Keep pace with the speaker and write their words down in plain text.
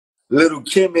Little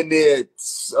Kim in there.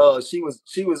 She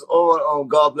was on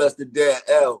God Bless the Dead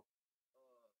L.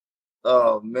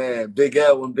 Oh man, Big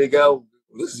L and Big L.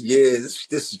 This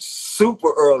is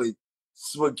super early.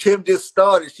 So when Kim just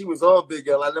started, she was on Big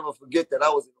L. I never forget that. I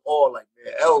was in awe, like,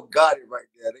 man, L got it right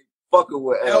there. They fucking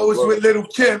with L. L was with Little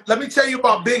Kim. Let me tell you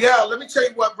about Big L. Let me tell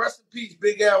you what, rest in peace,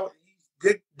 Big L.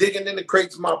 He's digging in the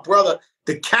crates, my brother.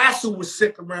 The Castle was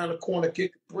sick around the corner,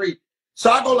 kicking free. So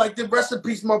I go like this, rest in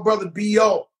peace, my brother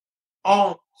B.O.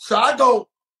 So I go,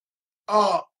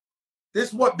 this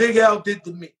is what Big L did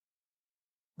to me,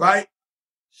 right?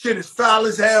 Shit is foul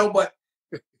as hell, but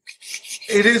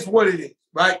it is what it is,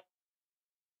 right?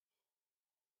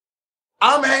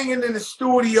 I'm hanging in the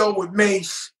studio with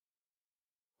Mase,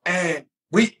 and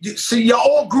we see y'all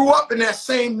all grew up in that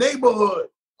same neighborhood.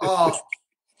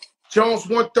 Jones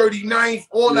 139th,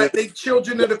 all that, they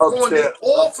children of the corn, they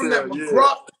all from that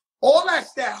McGruff, all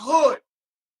that's that hood,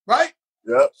 right?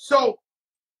 Yep. So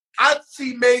I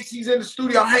see Mase, he's in the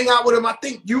studio, I hang out with him. I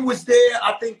think you was there,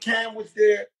 I think Cam was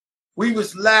there. We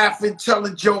was laughing,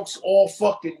 telling jokes all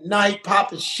fucking night,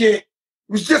 popping shit. It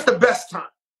was just the best time,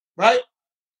 right?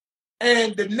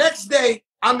 And the next day,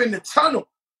 I'm in the tunnel,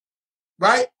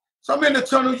 right? So I'm in the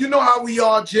tunnel. You know how we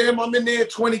are, Jim. I'm in there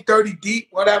 20, 30 deep,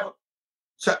 whatever.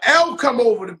 So L come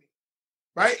over to me,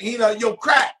 right? He like, yo,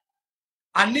 Crack,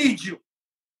 I need you.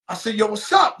 I said, yo,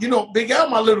 what's up? You know, Big L,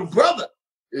 my little brother.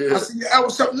 Yeah. I said, yo, L,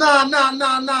 what's up? Nah.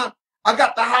 I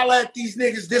got to holler at these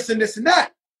niggas, this and this and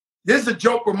that. This is a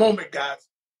joker moment, guys.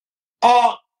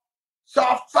 So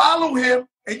I follow him,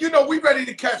 and you know, we ready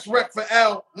to catch wreck for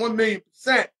L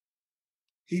 1,000,000%.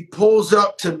 He pulls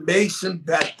up to Mason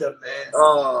Bector, man.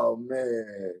 Oh,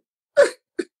 man.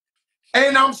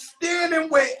 And I'm standing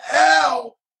with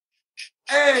L,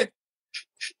 and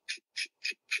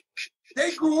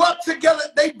they grew up together.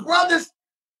 They brothers,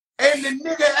 and the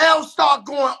nigga L start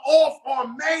going off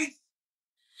on Mase.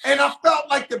 And I felt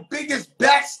like the biggest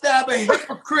backstabber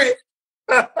hypocrite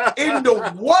in the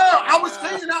world. I was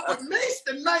hanging out with Mase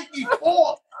the night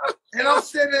before, and I'm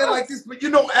sitting there like this. But you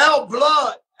know, L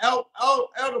blood, L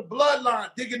the bloodline,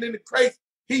 digging in the crates.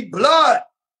 He blood,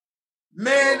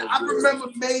 man. I remember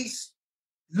Mase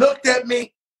looked at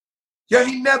me. Yeah,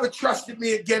 he never trusted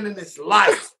me again in his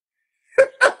life.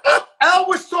 L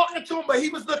was talking to him, but he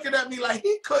was looking at me like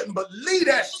he couldn't believe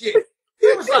that shit.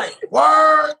 He was like,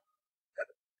 word.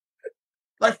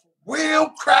 Like, real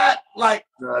Crack, like.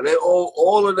 Nah, they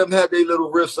all of them had their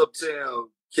little riffs uptown.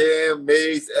 Cam,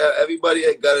 Mase, everybody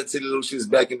had got into the little shits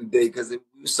back in the day because they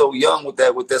were so young with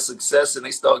that success, and they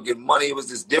started getting money. It was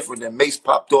just different. And Mase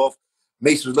popped off.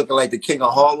 Mase was looking like the king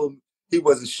of Harlem. He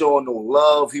wasn't showing no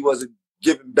love. He wasn't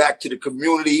giving back to the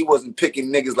community. He wasn't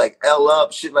picking niggas like L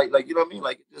up, shit like you know what I mean?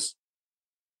 Like it just.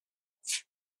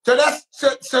 So that's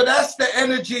the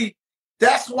energy.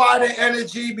 That's why the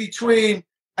energy between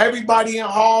everybody in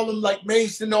Harlem, like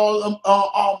Mase and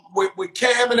all with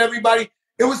Cam and everybody.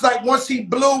 It was like once he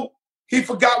blew, he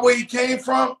forgot where he came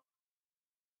from.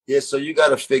 Yeah, so you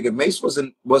gotta figure Mase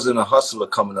wasn't a hustler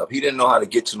coming up. He didn't know how to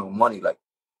get to no money. Like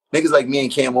niggas like me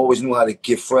and Cam always knew how to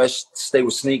get fresh, stay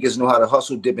with sneakers, know how to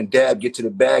hustle, dip and dab, get to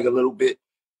the bag a little bit.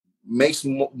 Mase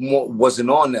wasn't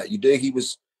on that. You dig? He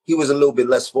was a little bit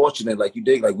less fortunate. Like you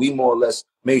dig? Like we more or less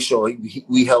made sure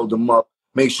we held him up,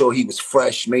 made sure he was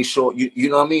fresh, made sure you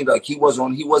know what I mean. Like he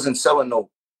wasn't selling no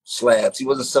slabs, he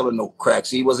wasn't selling no cracks,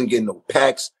 he wasn't getting no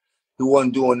packs, he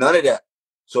wasn't doing none of that.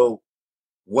 So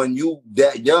when you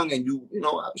that young and you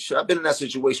know, I've been in that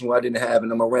situation where I didn't have,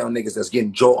 and I'm around niggas that's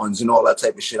getting Jordans and all that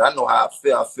type of shit. I know how I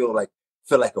feel. I feel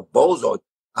like a bozo.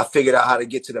 I figured out how to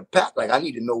get to the pack. Like I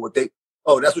need to know what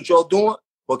that's what y'all doing?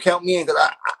 Well, count me in because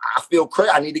I feel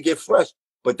crazy. I need to get fresh.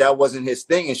 But that wasn't his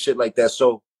thing and shit like that.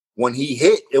 So when he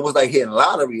hit, it was like hitting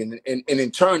lottery. And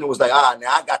in turn, it was like,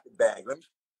 now I got the bag.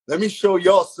 Let me show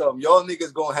y'all something. Y'all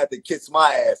niggas gonna have to kiss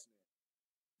my ass.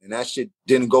 And that shit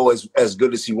didn't go as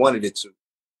good as he wanted it to.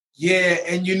 Yeah,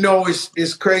 and you know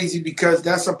it's crazy because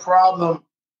that's a problem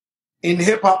in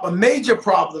hip hop. A major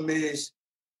problem is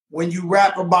when you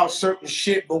rap about certain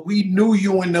shit, but we knew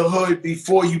you in the hood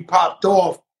before you popped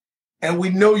off, and we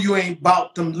know you ain't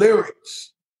about them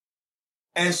lyrics.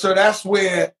 And so that's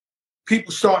where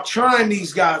people start trying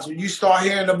these guys. When you start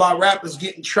hearing about rappers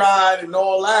getting tried and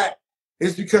all that,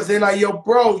 it's because they're like, yo,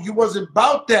 bro, you wasn't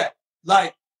about that.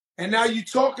 Like, and now you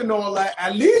talking all that.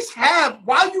 At least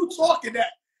while you talking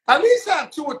that, at least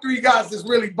have 2 or 3 guys that's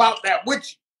really about that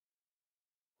with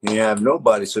you. You have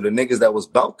nobody. So the niggas that was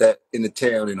about that in the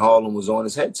town in Harlem was on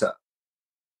his head top.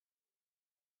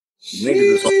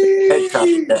 Niggas was on his head top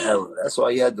in that era. That's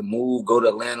why he had to move, go to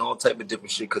Atlanta, all type of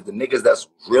different shit. Because the niggas that's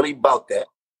really about that,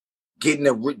 getting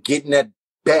that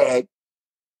bag,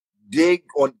 dig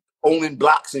on owning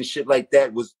blocks and shit like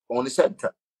that was on his head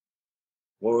top.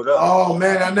 Word up. Oh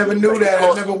man, I never knew that.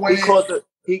 I never went in.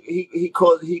 He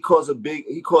caused a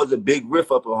big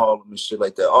riff up in Harlem and shit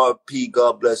like that. R.P.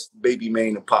 God bless Baby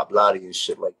Mane and Pop Lottie and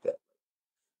shit like that.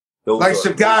 Like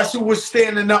some guys who was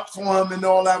standing up for him and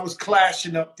all that was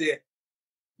clashing up there.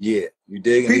 Yeah, you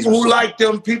dig? People who liked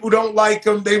them, people don't like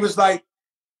them. They was like,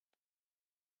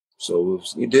 so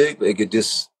you dig? They could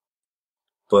just,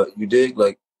 but you dig?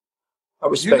 Like, I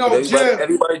respect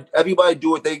it. Everybody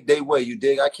do it they way. You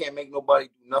dig? I can't make nobody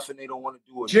do nothing they don't want to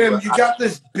do. Jim, you got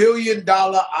this $1 billion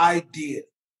idea.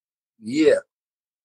 Yeah.